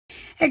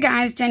Hey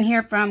guys, Jen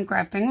here from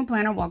Craft Penguin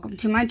Planner. Welcome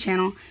to my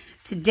channel.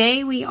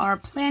 Today we are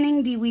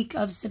planning the week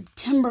of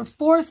September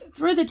 4th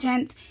through the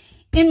 10th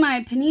in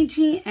my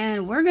Pennichi,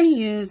 and we're going to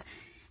use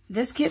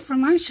this kit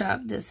from my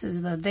shop. This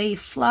is the They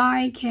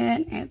Fly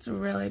kit. It's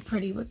really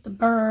pretty with the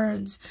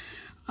birds,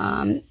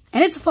 and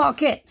it's a fall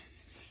kit.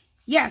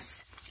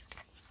 Yes,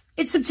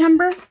 it's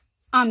September.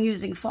 I'm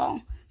using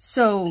fall,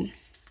 so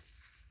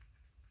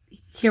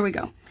here we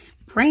go.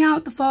 Bring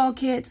out the fall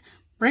kits.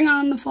 Bring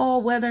on the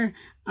fall weather.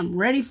 I'm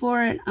ready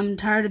for it. I'm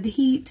tired of the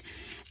heat.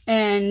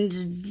 And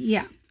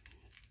yeah.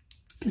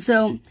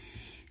 So,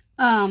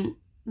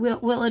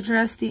 we'll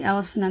address the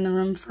elephant in the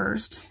room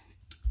first.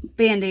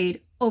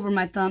 Band-Aid over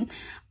my thumb.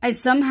 I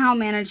somehow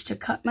managed to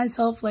cut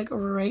myself like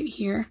right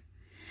here.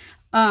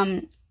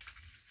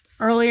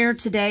 Earlier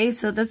today.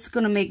 So that's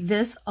going to make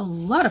this a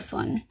lot of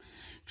fun.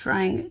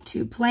 Trying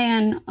to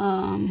plan.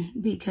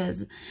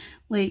 Because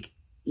like,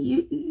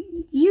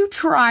 you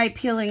try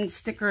peeling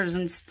stickers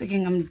and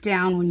sticking them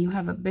down when you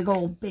have a big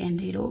old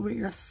Band-Aid over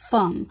your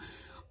thumb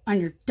on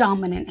your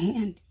dominant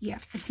hand. Yeah,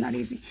 it's not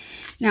easy.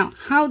 Now,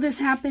 how this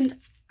happened,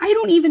 I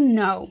don't even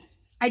know.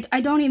 I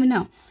don't even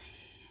know.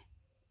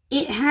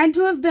 It had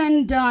to have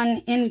been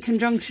done in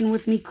conjunction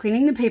with me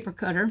cleaning the paper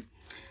cutter.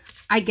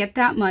 I get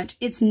that much.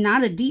 It's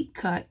not a deep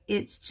cut.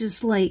 It's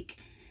just like,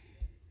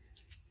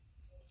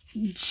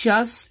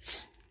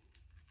 just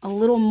a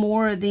little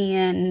more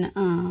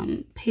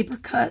than paper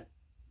cut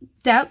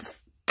depth,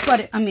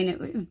 but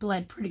it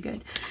bled pretty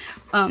good.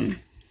 I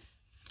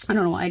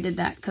don't know why I did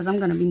that, because I'm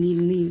going to be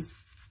needing these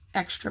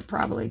extra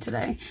probably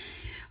today.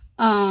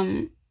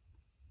 When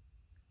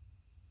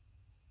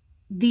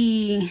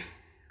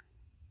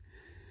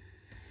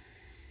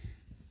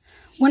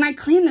I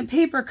clean the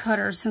paper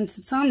cutter, since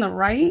it's on the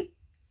right,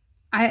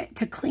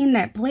 to clean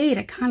that blade,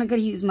 I kind of got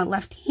to use my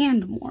left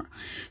hand more.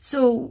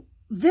 So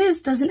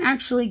this doesn't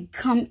actually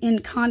come in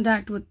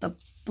contact with the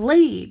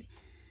blade.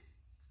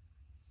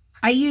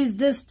 I use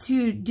this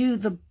to do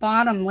the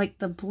bottom, like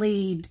the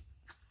blade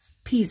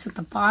piece at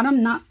the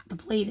bottom, not the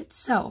blade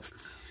itself.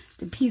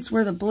 The piece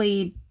where the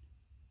blade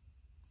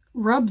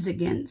rubs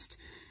against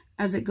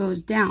as it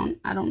goes down.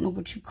 I don't know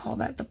what you call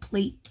that, the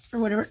plate or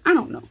whatever. I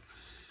don't know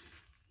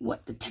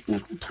what the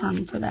technical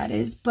term for that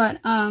is. But,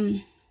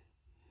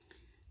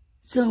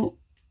 so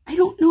I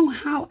don't know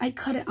how I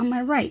cut it on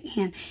my right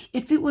hand.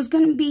 If it was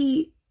going to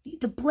be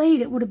the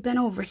blade, it would have been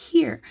over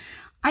here.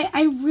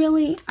 I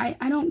really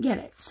don't get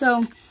it.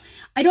 So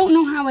I don't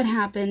know how it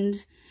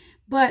happened,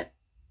 but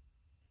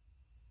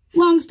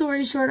long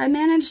story short, I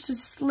managed to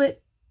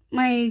slit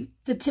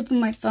the tip of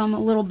my thumb a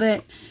little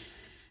bit,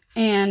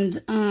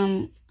 and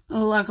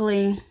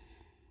luckily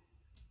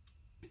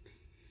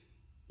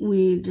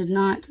we did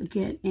not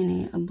get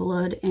any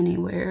blood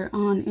anywhere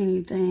on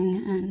anything,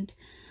 and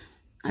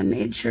I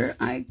made sure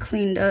I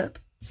cleaned up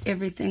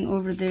everything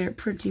over there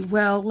pretty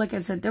well. Like I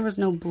said, there was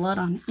no blood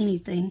on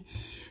anything.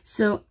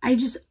 So I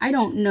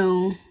don't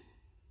know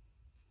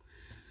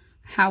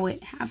how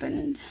it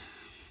happened.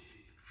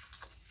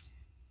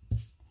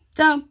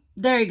 So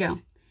there you go.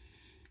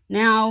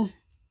 Now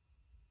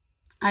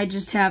I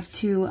just have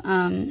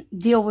to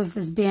deal with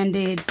this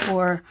Band-Aid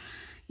for,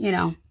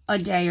 a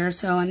day or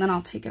so, and then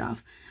I'll take it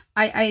off.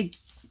 I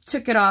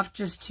took it off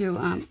just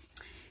to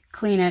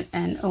clean it,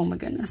 and oh my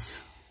goodness.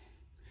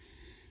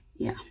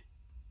 Yeah,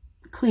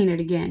 clean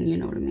it again, you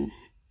know what I mean,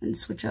 and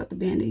switch out the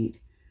Band-Aid.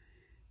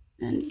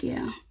 And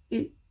yeah,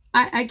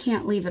 I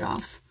can't leave it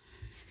off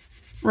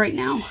right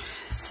now.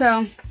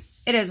 So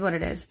it is what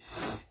it is.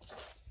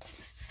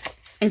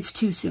 It's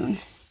too soon.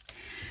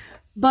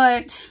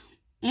 But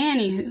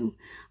anywho,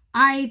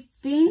 I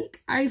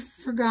think I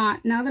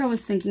forgot, now that I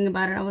was thinking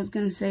about it, I was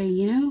going to say,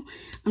 I'm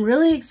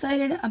really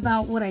excited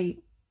about what I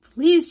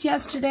released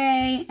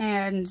yesterday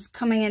and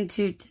coming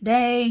into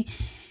today.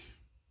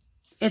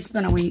 It's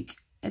been a week.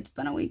 It's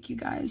been a week, you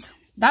guys.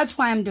 That's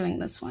why I'm doing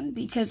this one,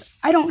 because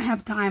I don't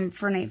have time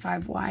for an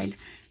 8.5 wide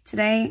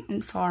today.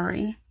 I'm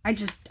sorry. I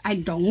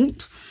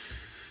don't.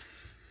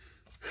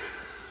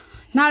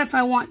 Not if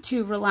I want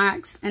to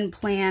relax and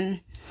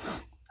plan,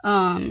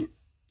 and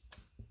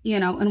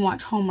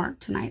watch Hallmark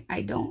tonight.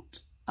 I don't.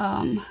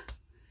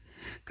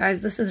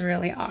 Guys, this is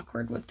really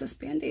awkward with this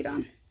Band-Aid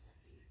on.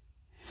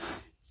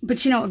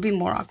 But it would be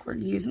more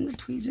awkward using the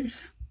tweezers,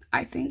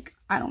 I think.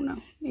 I don't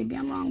know. Maybe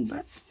I'm wrong,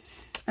 but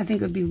I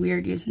think it would be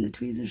weird using the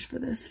tweezers for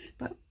this.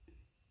 But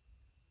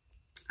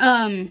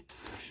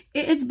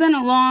it's been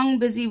a long,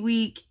 busy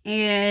week,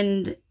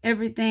 and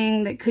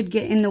everything that could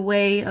get in the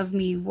way of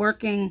me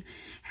working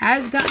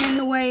has gotten in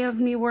the way of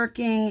me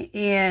working.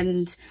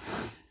 And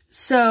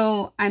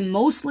so I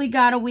mostly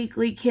got a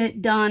weekly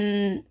kit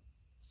done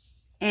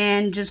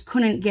and just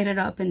couldn't get it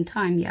up in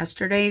time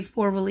yesterday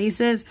for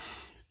releases.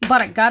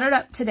 But I got it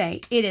up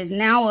today. It is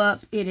now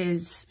up. It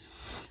is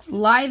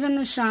live in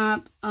the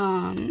shop.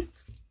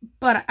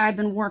 But I've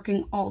been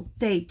working all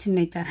day to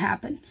make that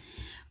happen.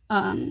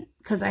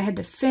 Because I had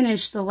to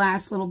finish the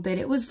last little bit.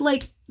 It was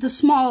like the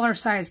smaller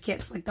size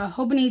kits, like the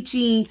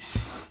Hobonichi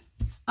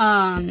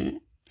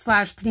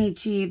slash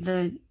Pennichi,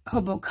 the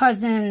Hobo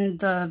Cousin,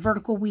 the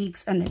Vertical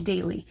Weeks, and the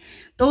Daily.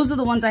 Those are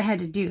the ones I had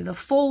to do. The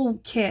full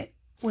kit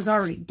was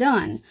already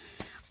done.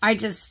 I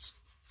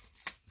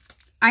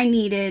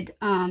needed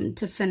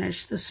to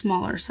finish the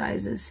smaller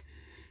sizes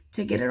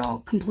to get it all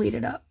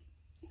completed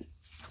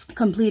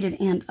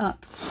and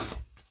up.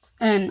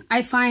 And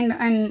I find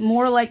I'm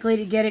more likely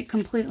to get it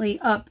completely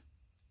up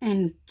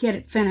and get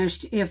it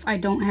finished if I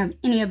don't have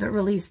any of it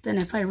released than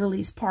if I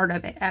release part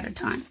of it at a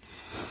time.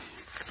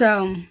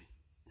 So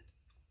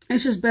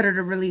it's just better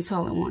to release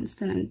all at once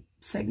than in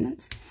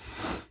segments.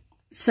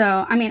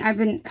 So, I mean,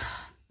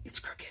 it's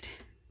crooked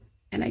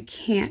and I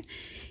can't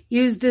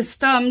use this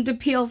thumb to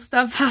peel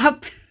stuff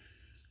up.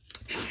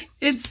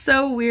 It's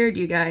so weird,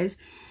 you guys.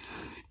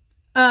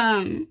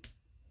 You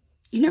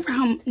never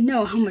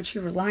know how much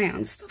you rely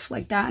on stuff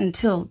like that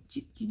until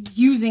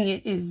using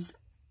it is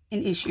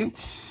an issue.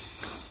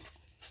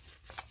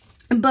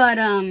 But,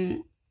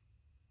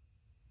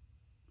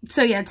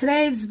 so yeah,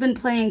 today's been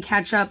playing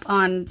catch up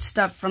on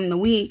stuff from the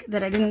week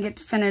that I didn't get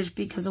to finish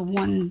because of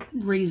one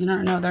reason or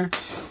another.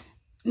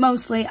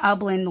 Mostly, I'll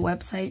blame the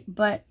website,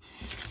 but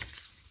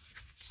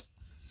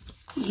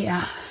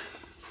yeah,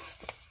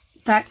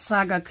 that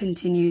saga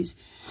continues.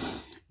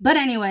 But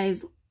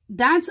anyways,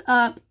 that's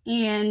up,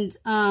 and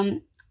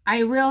I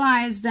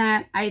realized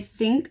that I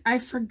think I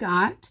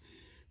forgot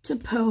to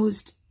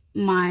post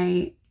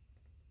my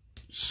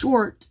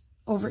short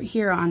over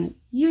here on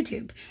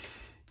YouTube.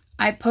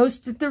 I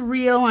posted the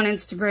reel on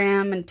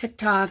Instagram and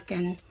TikTok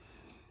and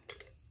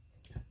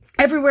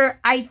everywhere.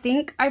 I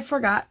think I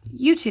forgot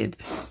YouTube.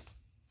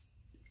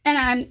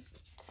 And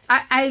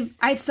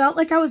I felt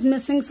like I was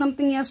missing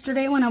something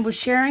yesterday when I was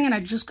sharing and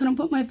I just couldn't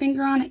put my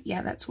finger on it.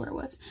 Yeah, that's where it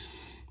was.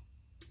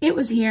 It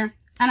was here,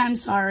 and I'm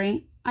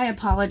sorry. I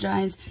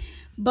apologize.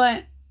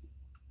 But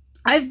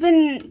I've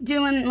been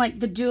doing like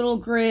the doodle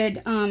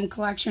grid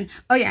collection.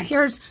 Oh yeah,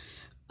 here's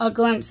a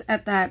glimpse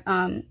at that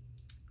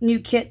new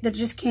kit that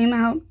just came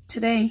out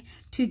today.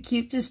 Too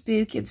cute to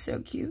spook. It's so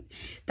cute.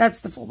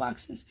 That's the full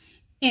boxes.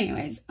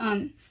 Anyways,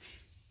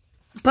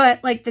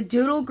 but like the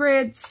doodle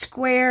grid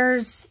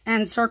squares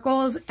and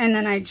circles, and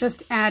then I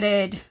just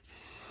added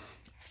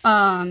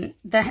the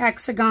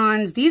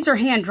hexagons. These are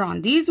hand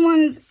drawn. These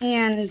ones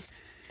and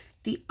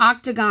the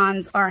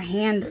octagons are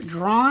hand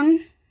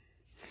drawn.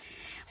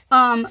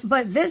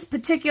 But this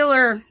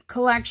particular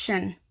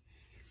collection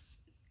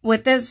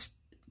with this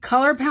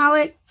color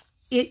palette,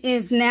 it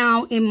is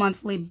now a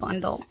monthly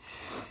bundle.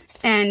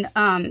 And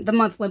the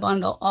monthly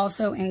bundle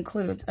also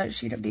includes a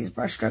sheet of these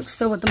brush strokes.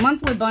 So with the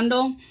monthly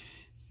bundle,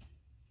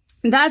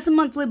 that's a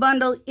monthly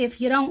bundle. If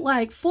you don't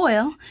like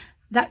foil,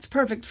 that's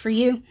perfect for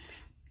you.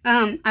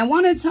 I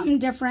wanted something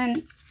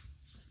different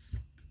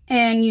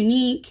and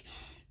unique.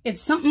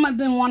 It's something I've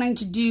been wanting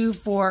to do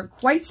for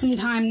quite some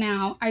time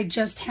now. I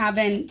just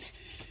haven't,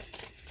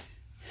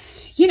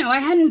 you know, I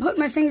hadn't put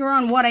my finger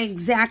on what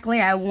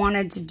exactly I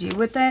wanted to do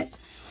with it.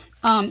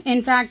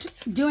 In fact,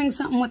 doing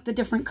something with the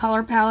different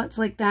color palettes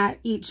like that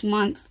each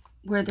month,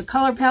 where the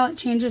color palette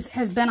changes,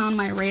 has been on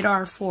my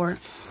radar for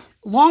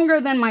longer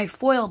than my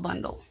foil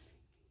bundle,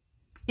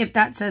 if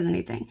that says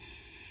anything.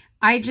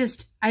 I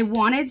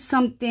wanted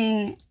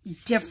something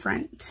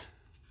different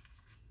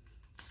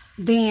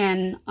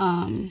than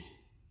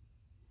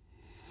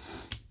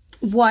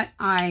what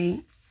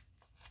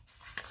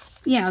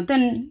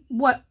than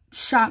what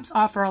shops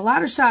offer. A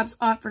lot of shops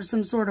offer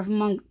some sort of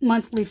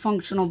monthly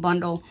functional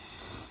bundle,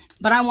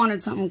 but I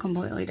wanted something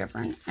completely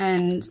different.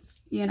 And,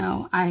 you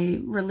know,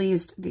 I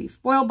released the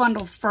foil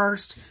bundle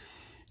first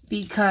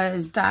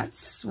because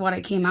that's what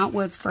I came out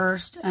with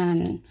first.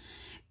 And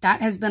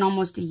that has been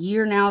almost a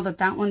year now that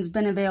that one's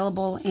been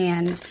available.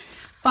 And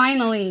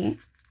finally,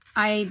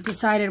 I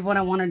decided what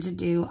I wanted to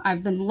do.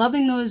 I've been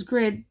loving those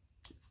grid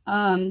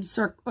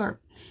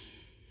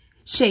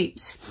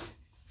shapes,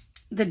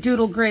 the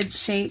doodle grid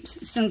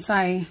shapes, since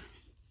I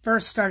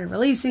first started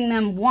releasing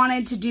them.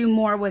 Wanted to do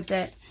more with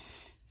it.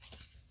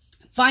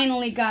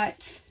 Finally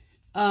got,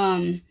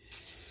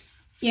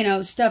 you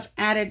know, stuff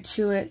added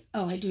to it.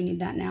 Oh, I do need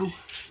that now.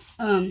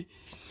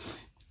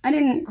 I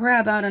didn't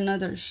grab out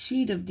another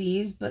sheet of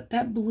these, but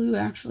that blue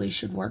actually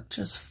should work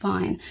just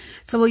fine.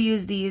 So we'll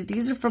use these.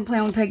 These are from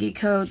Plan with Peggy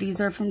Co. These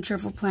are from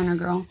Cheerful Planner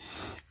Girl.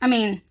 I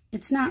mean,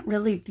 it's not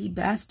really the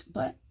best,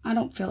 but I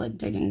don't feel like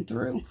digging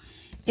through.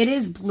 It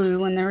is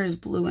blue, and there is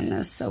blue in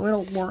this, so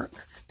it'll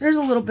work. There's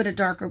a little bit of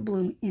darker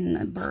blue in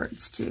the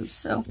birds, too.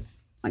 So,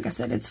 like I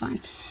said, it's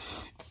fine.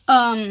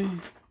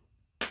 Oh,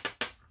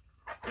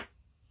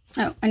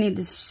 I need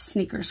the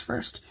sneakers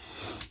first.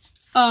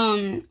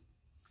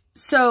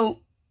 So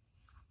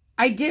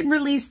I did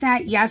release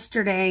that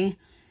yesterday.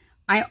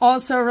 I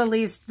also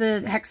released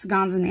the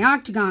hexagons and the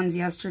octagons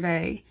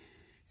yesterday,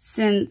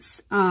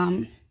 since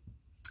I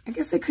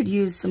guess I could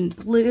use some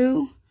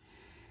blue.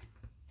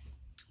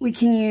 We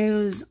can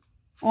use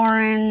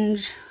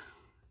orange,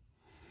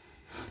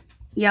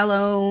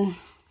 yellow,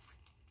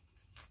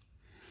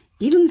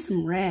 even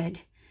some red.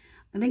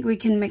 I think we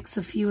can mix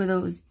a few of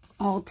those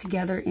all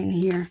together in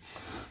here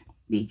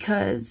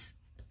because,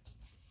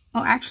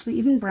 oh, actually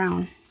even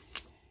brown.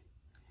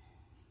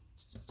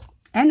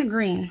 And the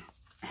green.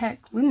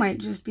 Heck, we might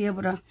just be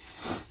able to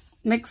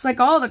mix like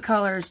all the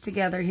colors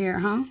together here,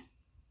 huh?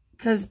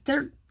 Because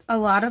they're a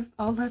lot of,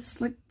 oh, that's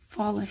like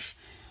fallish.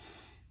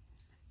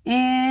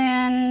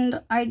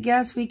 And I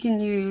guess we can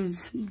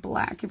use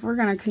black if we're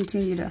going to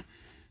continue to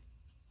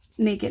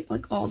make it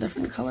like all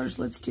different colors.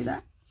 Let's do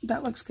that.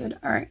 That looks good.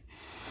 All right.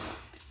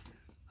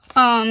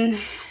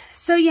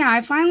 So yeah,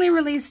 I finally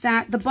released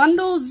that. The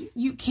bundles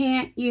you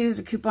can't use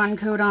a coupon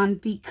code on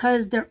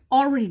because they're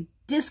already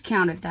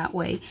discounted that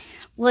way.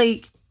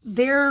 Like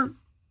their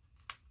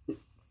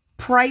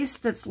price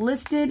that's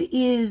listed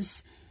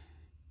is,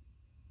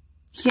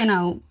 you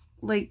know,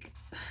 like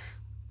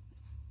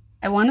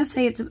I want to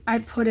say it's, I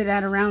put it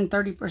at around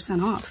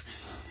 30% off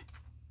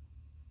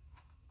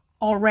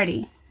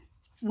already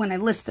when I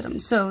listed them.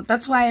 So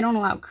that's why I don't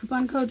allow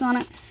coupon codes on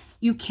it.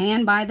 You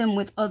can buy them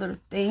with other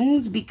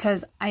things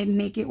because I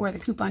make it where the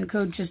coupon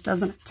code just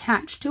doesn't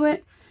attach to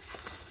it.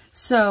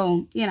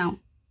 So, you know,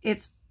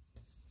 it's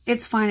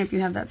fine if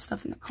you have that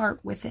stuff in the cart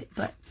with it,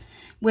 but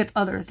with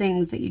other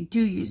things that you do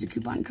use a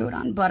coupon code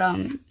on. But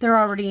they're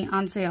already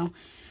on sale.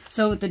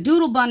 So with the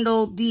Doodle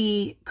Bundle,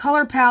 the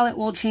color palette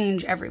will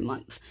change every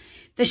month.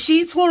 The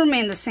sheets will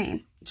remain the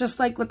same. Just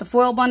like with the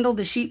foil bundle,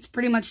 the sheets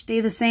pretty much stay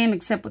the same,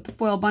 except with the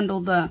foil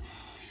bundle, the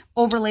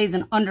overlays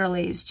and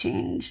underlays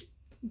change.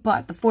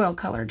 But the foil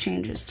color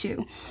changes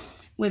too.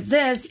 With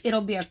this,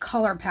 it'll be a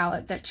color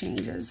palette that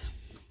changes.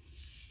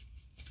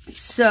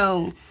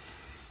 So,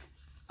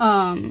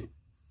 2,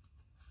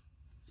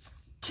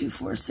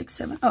 4, 6,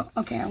 7. Oh,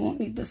 okay, I won't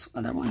need this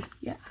other one.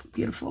 Yeah,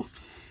 beautiful.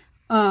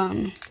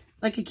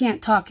 Like I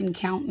can't talk and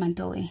count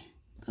mentally.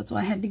 That's why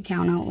I had to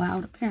count out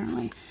loud,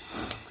 apparently.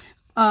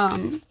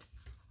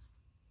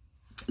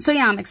 So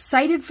yeah, I'm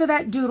excited for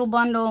that Doodle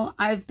Bundle.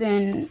 I've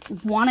been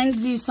wanting to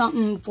do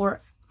something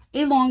for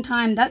a long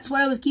time. That's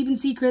what I was keeping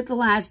secret the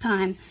last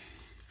time.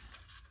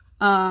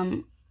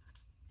 And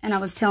I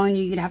was telling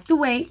you you'd have to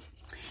wait.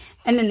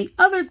 And then the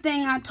other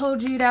thing I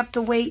told you you'd have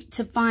to wait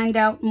to find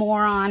out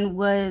more on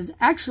was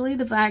actually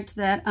the fact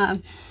that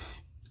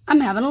I'm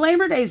having a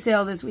Labor Day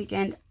sale this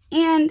weekend.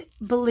 And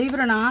believe it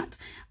or not,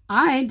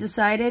 I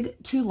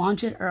decided to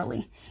launch it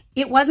early.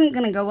 It wasn't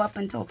going to go up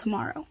until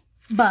tomorrow,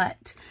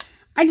 but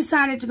I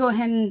decided to go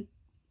ahead and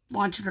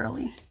launch it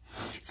early.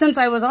 Since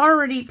I was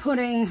already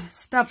putting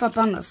stuff up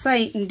on the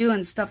site and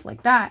doing stuff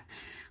like that,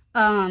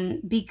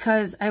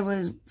 because I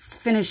was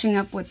finishing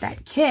up with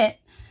that kit,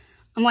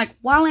 I'm like,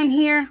 while I'm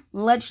here,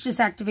 let's just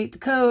activate the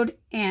code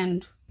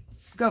and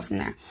go from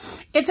there.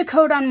 It's a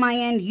code on my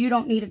end. You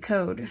don't need a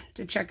code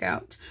to check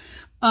out.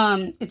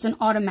 It's an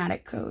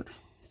automatic code,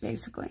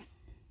 basically.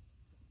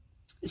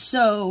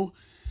 So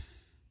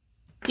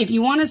if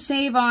you want to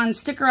save on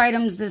sticker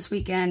items this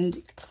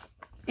weekend,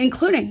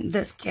 including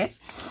this kit,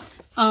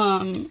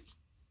 now's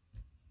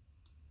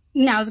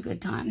a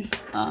good time.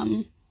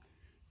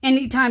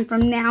 Anytime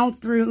from now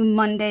through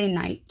Monday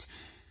night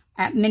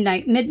at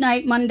midnight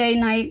Monday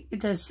night,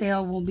 the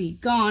sale will be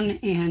gone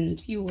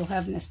and you will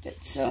have missed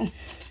it. So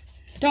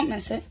don't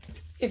miss it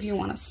if you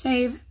want to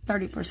save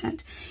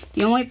 30%.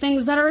 The only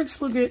things that are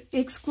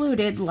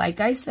excluded, like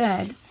I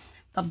said,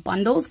 the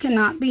bundles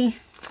cannot be.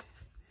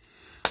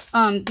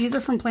 These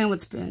are from Playing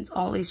with Spoons,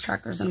 all these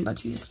trackers I'm about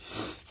to use.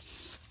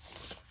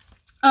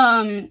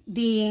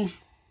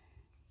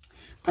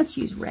 Let's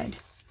use red.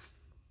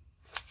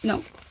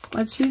 No,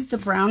 let's use the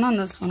brown on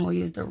this one. We'll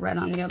use the red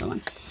on the other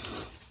one.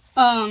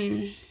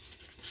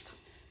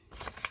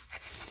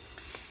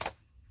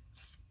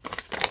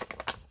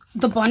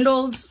 The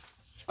bundles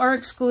are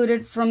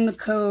excluded from the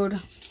code.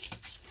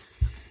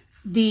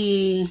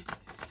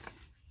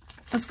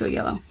 Let's go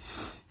yellow.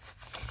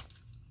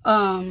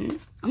 I'm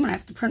going to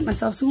have to print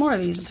myself some more of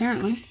these,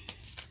 apparently.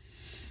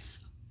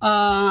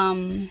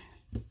 The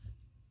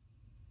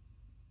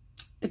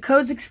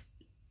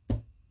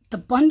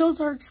bundles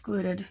are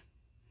excluded.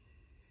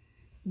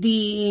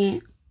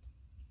 And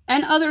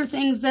other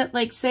things that,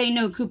 like, say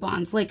no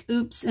coupons, like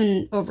Oops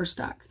and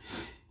Overstock.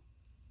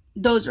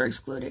 Those are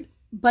excluded.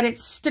 But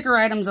it's sticker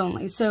items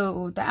only.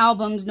 So the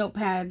albums,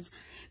 notepads,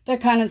 that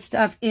kind of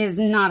stuff is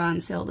not on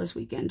sale this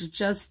weekend.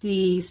 Just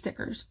the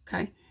stickers,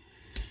 okay?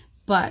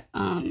 But,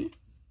 I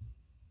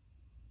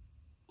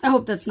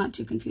hope that's not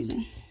too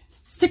confusing.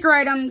 Sticker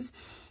items,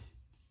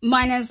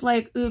 minus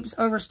like Oops,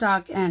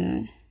 Overstock,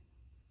 and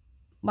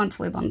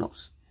monthly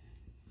bundles.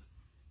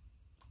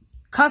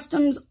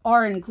 Customs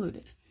are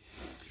included.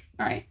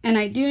 All right, and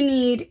I do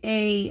need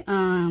a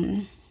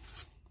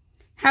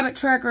habit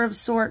tracker of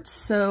sorts,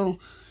 so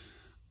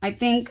I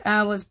think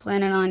I was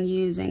planning on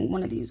using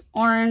one of these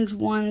orange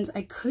ones.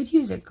 I could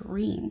use a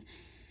green,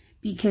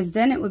 because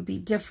then it would be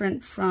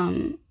different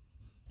from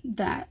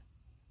that.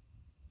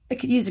 I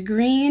could use a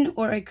green,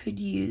 or I could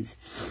use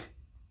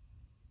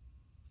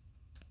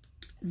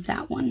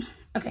that one.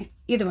 Okay,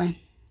 either way.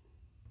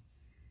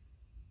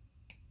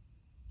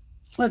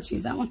 Let's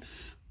use that one.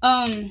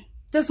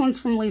 This one's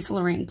from Lisa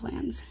Lorraine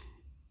Plans.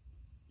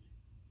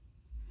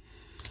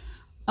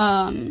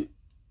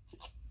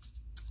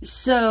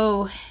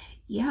 So,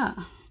 yeah.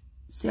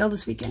 sale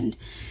this weekend.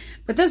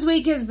 But this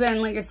week has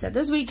been, like I said,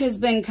 this week has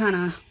been kind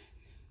of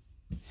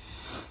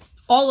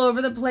all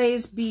over the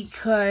place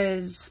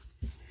because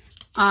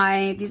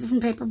these are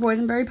from Paper Boys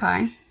and Berry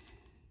Pie.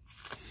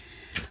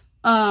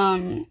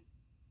 I've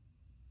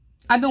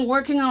been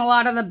working on a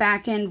lot of the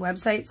back-end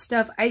website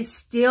stuff. I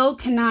still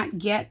cannot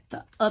get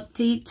the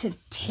update to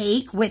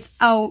take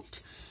without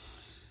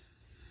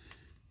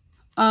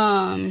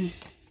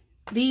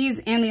these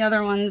and the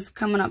other ones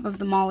coming up of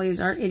the Mollies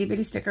are Itty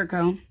Bitty Sticker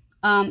Co.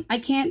 I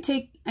can't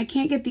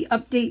get the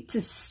update to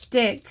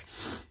stick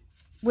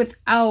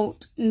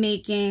without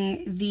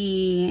making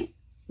the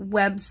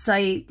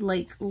website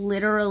like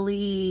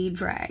literally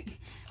drag.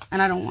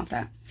 And I don't want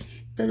that.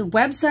 The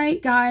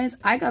website, guys,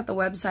 I got the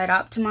website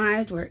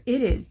optimized where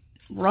it is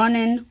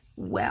running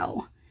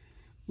well.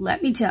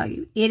 Let me tell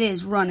you, it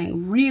is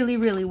running really,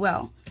 really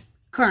well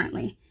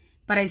currently.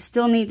 But I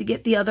still need to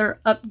get the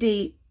other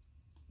update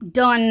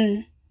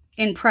done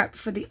in prep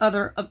for the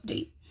other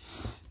update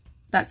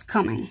that's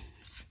coming.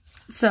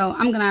 So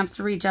I'm going to have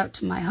to reach out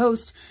to my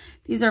host.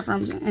 These are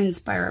from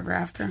Inspire Ever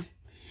After.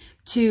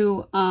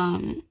 To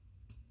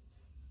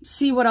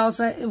see what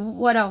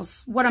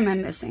am I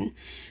missing,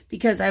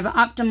 because I've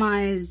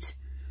optimized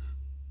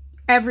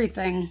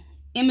everything,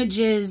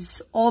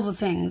 images, all the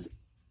things.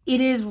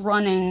 It is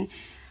running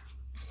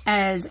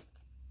as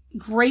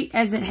great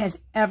as it has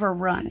ever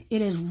run.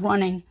 It is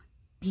running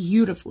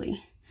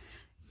beautifully.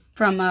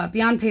 From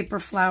Beyond Paper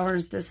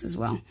Flowers, this as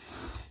well.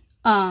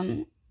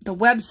 The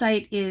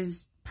website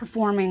is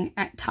performing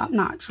at top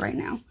notch right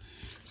now.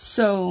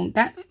 So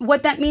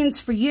what that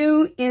means for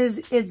you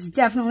is it's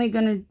definitely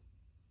going to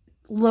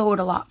load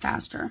a lot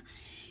faster.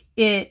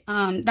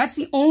 That's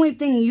the only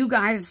thing you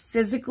guys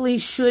physically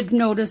should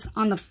notice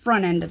on the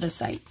front end of the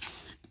site.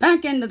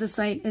 Back end of the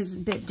site is a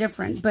bit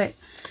different, but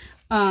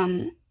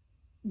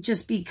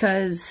just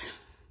because,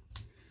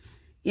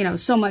 you know,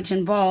 so much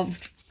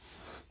involved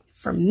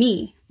for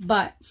me.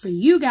 But for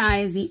you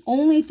guys, the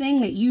only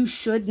thing that you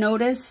should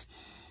notice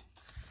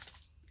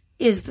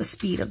is the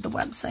speed of the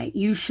website.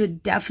 You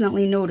should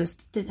definitely notice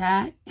that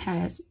that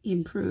has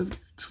improved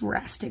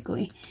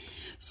drastically.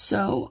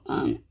 So,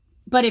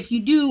 but if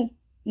you do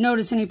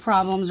notice any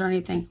problems or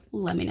anything,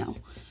 let me know,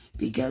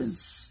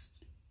 because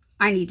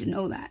I need to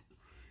know that.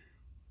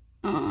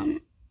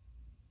 And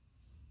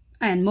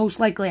most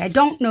likely I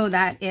don't know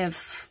that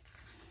if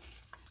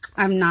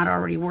I'm not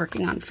already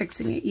working on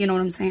fixing it. You know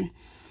what I'm saying?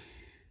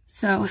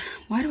 So,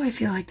 why do I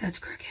feel like that's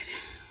crooked?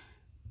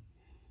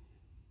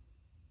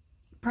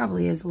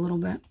 Probably is a little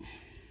bit.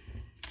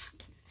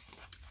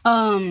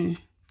 But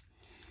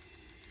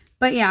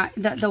yeah,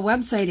 the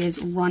website is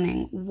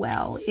running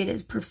well. It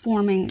is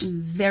performing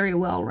very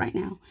well right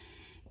now.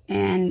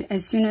 And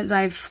as soon as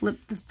I flip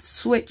the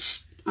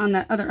switch on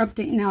that other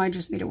update, now I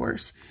just made it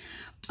worse.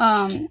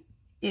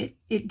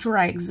 It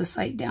drags the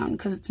site down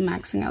because it's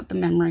maxing out the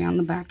memory on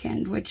the back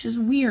end, which is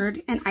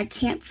weird, and I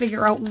can't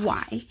figure out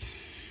why.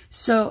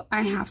 So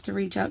I have to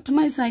reach out to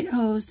my site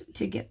host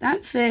to get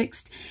that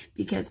fixed,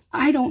 because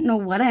I don't know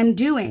what I'm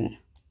doing.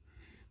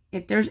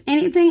 If there's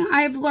anything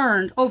I've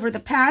learned over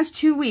the past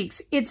 2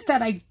 weeks, it's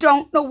that I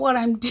don't know what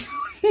I'm doing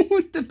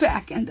with the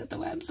back end of the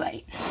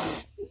website.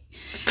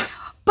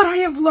 But I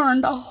have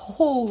learned a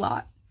whole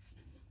lot.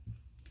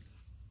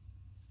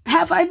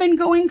 Have I been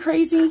going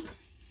crazy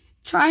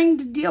trying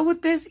to deal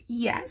with this?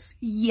 Yes.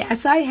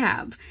 Yes, I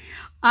have.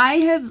 I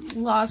have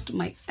lost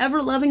my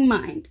ever-loving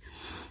mind.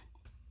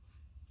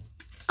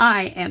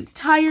 I am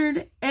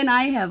tired, and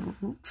I have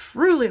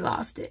truly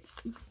lost it.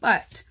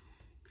 But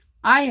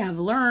I have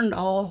learned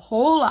a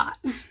whole lot.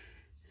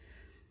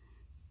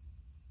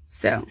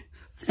 So,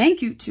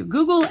 thank you to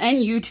Google and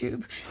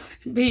YouTube,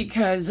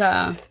 because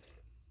I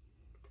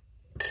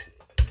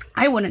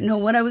wouldn't know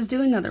what I was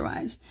doing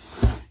otherwise.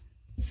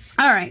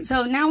 Alright,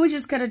 so now we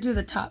just got to do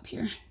the top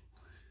here.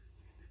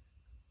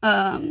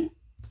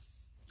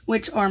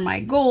 Which are my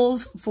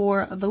goals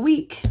for the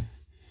week.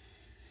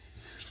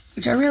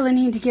 Which I really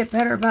need to get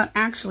better about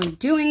actually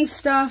doing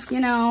stuff,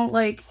 you know,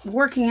 like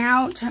working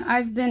out.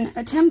 I've been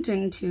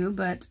attempting to,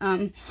 but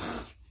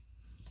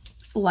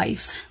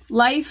life.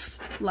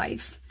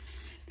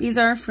 These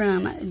are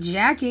from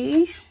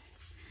Jackie,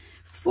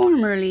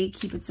 formerly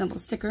Keep It Simple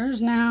Stickers,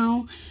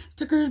 now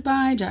Stickers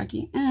by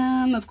Jackie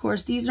M. Of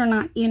course, these are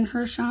not in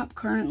her shop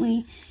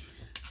currently.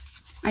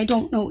 I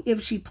don't know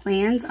if she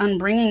plans on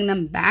bringing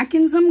them back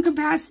in some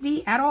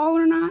capacity at all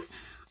or not.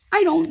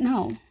 I don't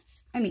know.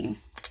 I mean,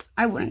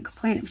 I wouldn't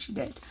complain if she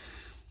did.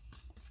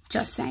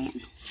 Just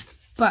saying.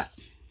 But,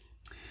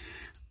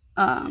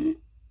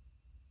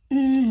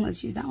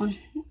 let's use that one.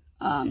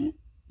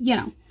 You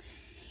know,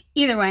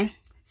 either way,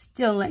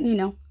 still letting you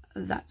know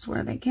that's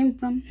where they came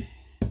from.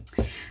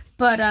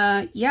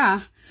 But,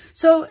 yeah.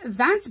 So,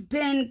 that's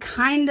been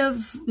kind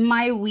of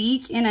my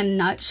week in a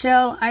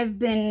nutshell. I've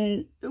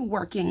been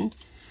working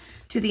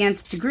to the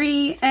nth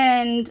degree,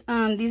 and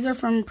these are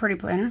from Pretty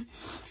Planner.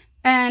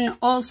 And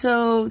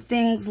also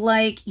things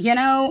like, you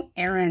know,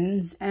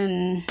 errands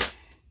and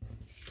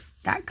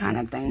that kind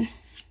of thing.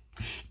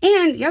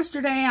 And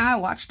yesterday I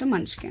watched a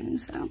Munchkin,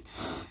 so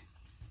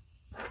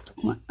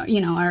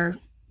you know, our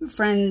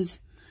friend's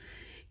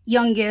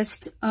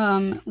youngest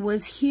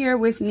was here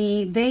with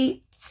me.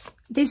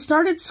 They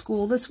started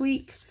school this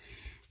week,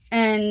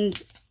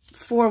 and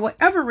for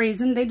whatever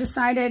reason, they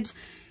decided,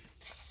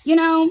 you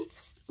know,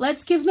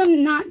 let's give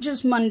them not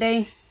just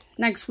Monday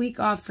next week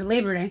off for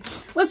Labor Day.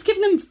 Let's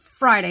give them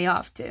Friday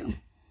off too.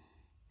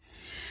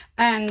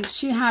 And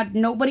she had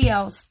nobody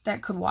else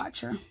that could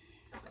watch her.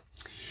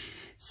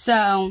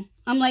 So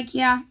I'm like,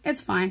 yeah,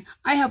 it's fine.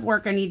 I have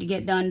work I need to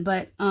get done,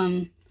 but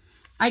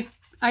I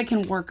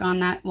can work on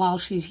that while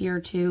she's here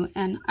too.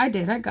 And I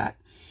did. I got,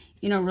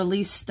 you know,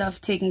 release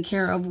stuff taken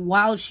care of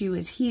while she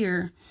was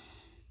here.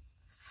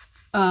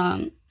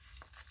 I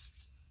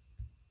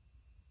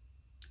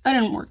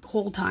didn't work the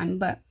whole time,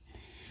 but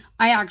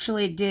I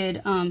actually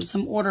did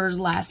some orders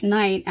last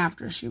night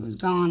after she was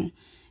gone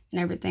and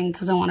everything,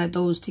 because I wanted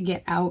those to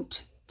get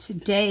out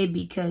today,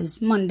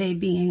 because Monday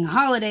being a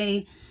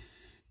holiday,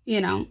 you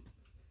know,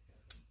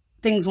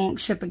 things won't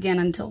ship again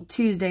until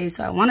Tuesday.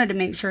 So I wanted to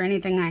make sure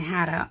anything I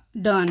had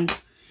done,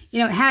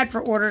 you know, had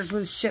for orders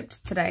was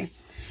shipped today.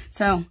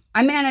 So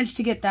I managed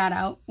to get that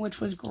out,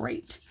 which was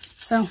great.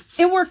 So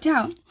it worked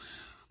out.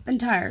 Been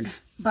tired,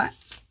 but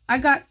I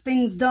got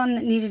things done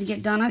that needed to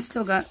get done. I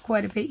still got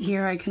quite a bit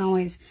here. I can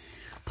always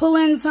pull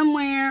in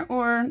somewhere,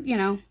 or, you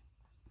know,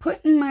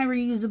 put in my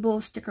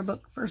reusable sticker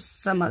book for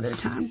some other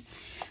time.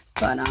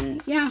 But,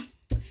 yeah.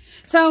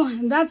 So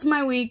that's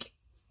my week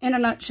in a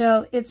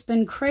nutshell. It's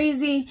been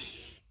crazy.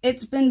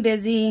 It's been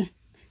busy.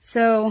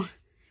 So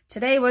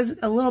today was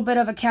a little bit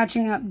of a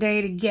catching up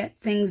day to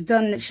get things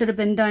done that should have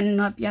been done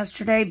up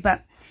yesterday.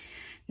 But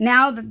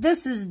now that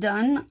this is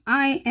done,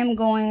 I am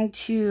going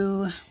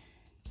to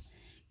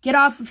get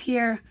off of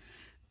here,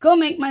 go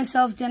make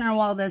myself dinner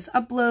while this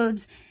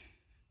uploads,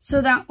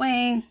 so that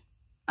way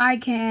I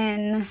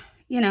can,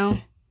 you know,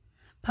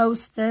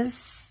 post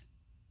this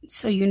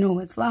so you know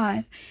it's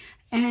live,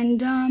 and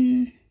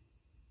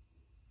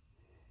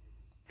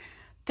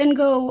then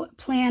go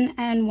plan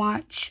and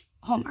watch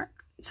Hallmark.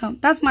 So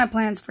that's my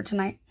plans for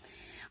tonight.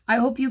 I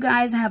hope you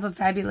guys have a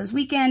fabulous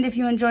weekend. If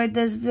you enjoyed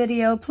this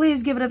video,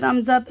 please give it a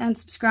thumbs up and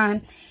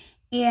subscribe,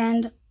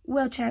 and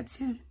we'll chat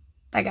soon.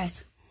 Bye,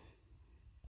 guys.